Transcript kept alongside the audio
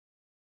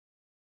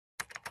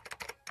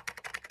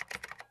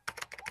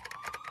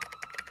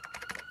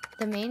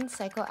The main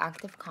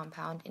psychoactive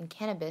compound in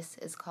cannabis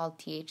is called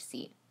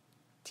THC.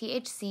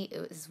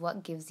 THC is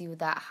what gives you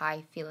that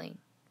high feeling.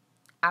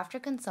 After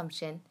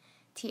consumption,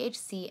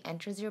 THC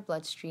enters your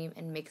bloodstream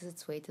and makes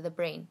its way to the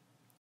brain.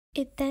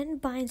 It then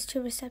binds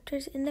to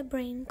receptors in the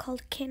brain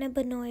called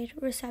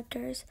cannabinoid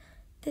receptors.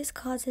 This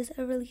causes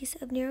a release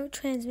of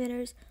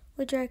neurotransmitters,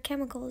 which are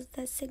chemicals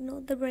that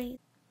signal the brain.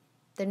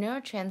 The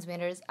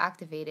neurotransmitters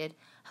activated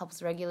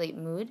helps regulate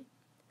mood,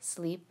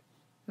 sleep,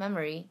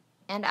 memory,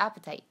 and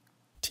appetite.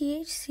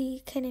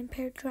 THC can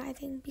impair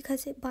driving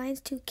because it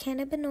binds to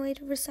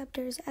cannabinoid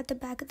receptors at the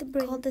back of the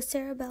brain called the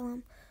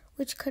cerebellum,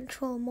 which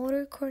control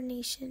motor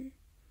coordination.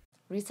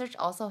 Research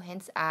also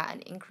hints at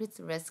an increased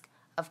risk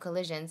of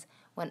collisions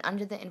when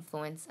under the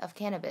influence of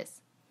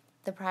cannabis.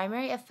 The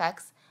primary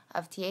effects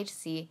of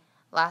THC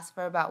last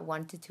for about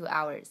 1 to 2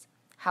 hours.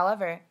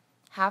 However,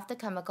 half the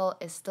chemical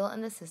is still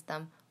in the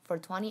system for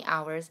 20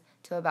 hours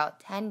to about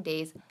 10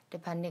 days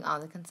depending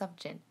on the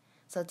consumption.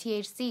 So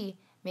THC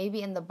may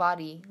be in the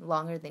body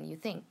longer than you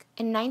think.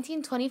 In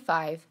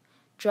 1925,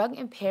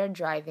 drug-impaired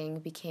driving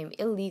became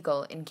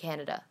illegal in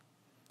Canada.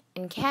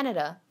 In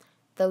Canada,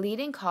 the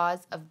leading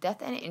cause of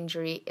death and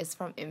injury is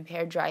from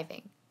impaired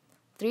driving.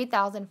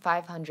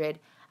 3,500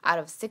 out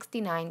of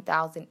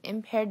 69,000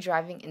 impaired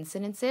driving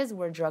incidences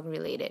were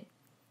drug-related.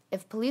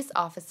 If police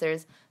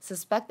officers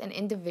suspect an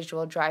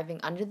individual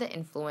driving under the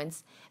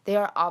influence, they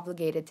are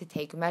obligated to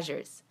take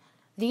measures.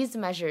 These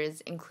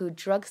measures include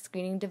drug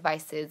screening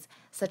devices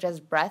such as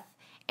breath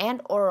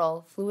and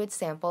oral fluid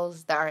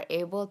samples that are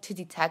able to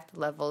detect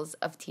levels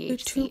of THC. The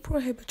two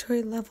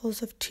prohibitory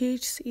levels of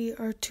THC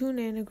are 2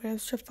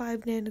 nanograms to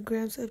 5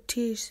 nanograms of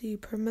THC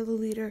per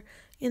milliliter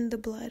in the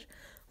blood,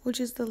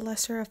 which is the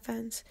lesser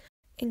offense.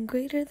 And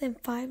greater than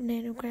 5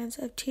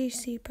 nanograms of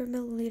THC per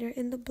milliliter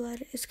in the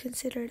blood is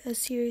considered a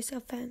serious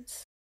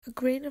offense. A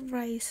grain of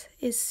rice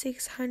is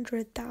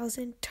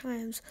 600,000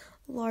 times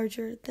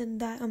larger than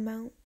that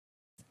amount.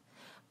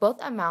 Both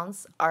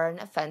amounts are an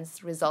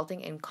offense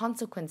resulting in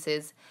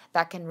consequences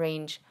that can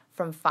range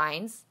from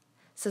fines,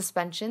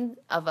 suspension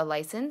of a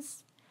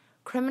license,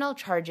 criminal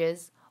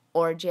charges,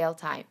 or jail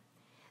time.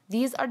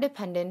 These are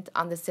dependent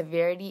on the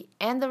severity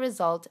and the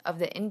result of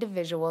the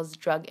individual's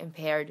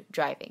drug-impaired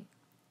driving.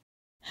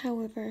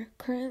 However,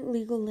 current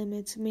legal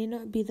limits may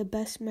not be the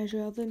best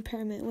measure of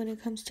impairment when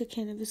it comes to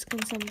cannabis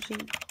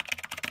consumption.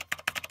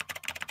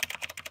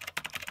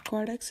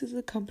 Cartwright is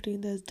a company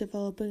that is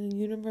developing a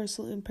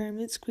universal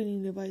impairment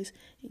screening device,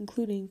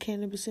 including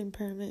cannabis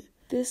impairment.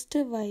 This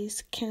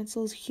device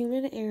cancels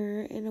human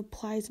error and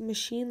applies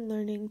machine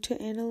learning to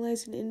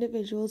analyze an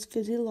individual's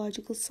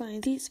physiological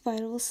signs. These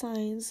vital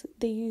signs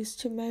they use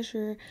to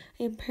measure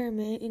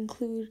impairment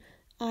include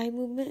eye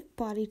movement,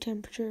 body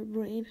temperature,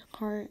 brain,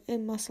 heart,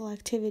 and muscle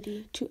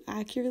activity to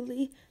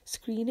accurately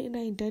screen and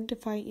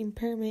identify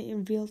impairment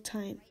in real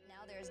time.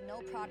 There's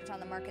no product on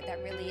the market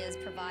that really is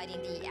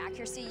providing the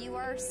accuracy you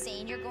are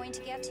saying you're going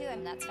to get to,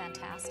 and that's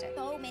fantastic.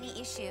 So many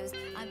issues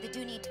that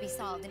do need to be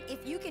solved, and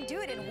if you can do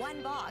it in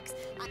one box,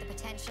 the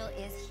potential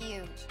is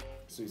huge.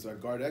 So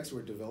at Guard-X,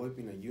 we're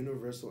developing a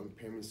universal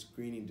impairment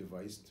screening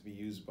device to be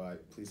used by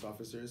police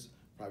officers,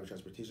 private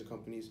transportation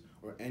companies,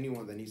 or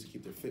anyone that needs to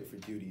keep their fit for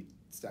duty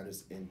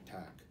status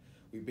intact.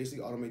 We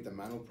basically automate the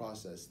manual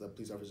process that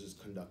police officers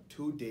conduct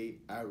to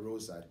date at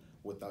roadside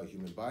without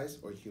human bias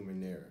or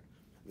human error.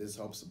 This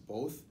helps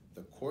both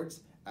the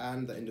courts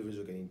and the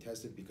individual getting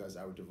tested because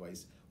our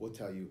device will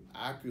tell you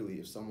accurately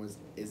if someone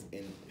is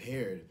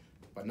impaired,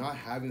 but not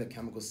having the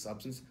chemical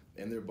substance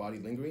in their body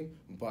lingering,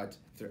 but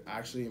they're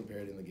actually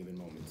impaired in the given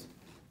moment.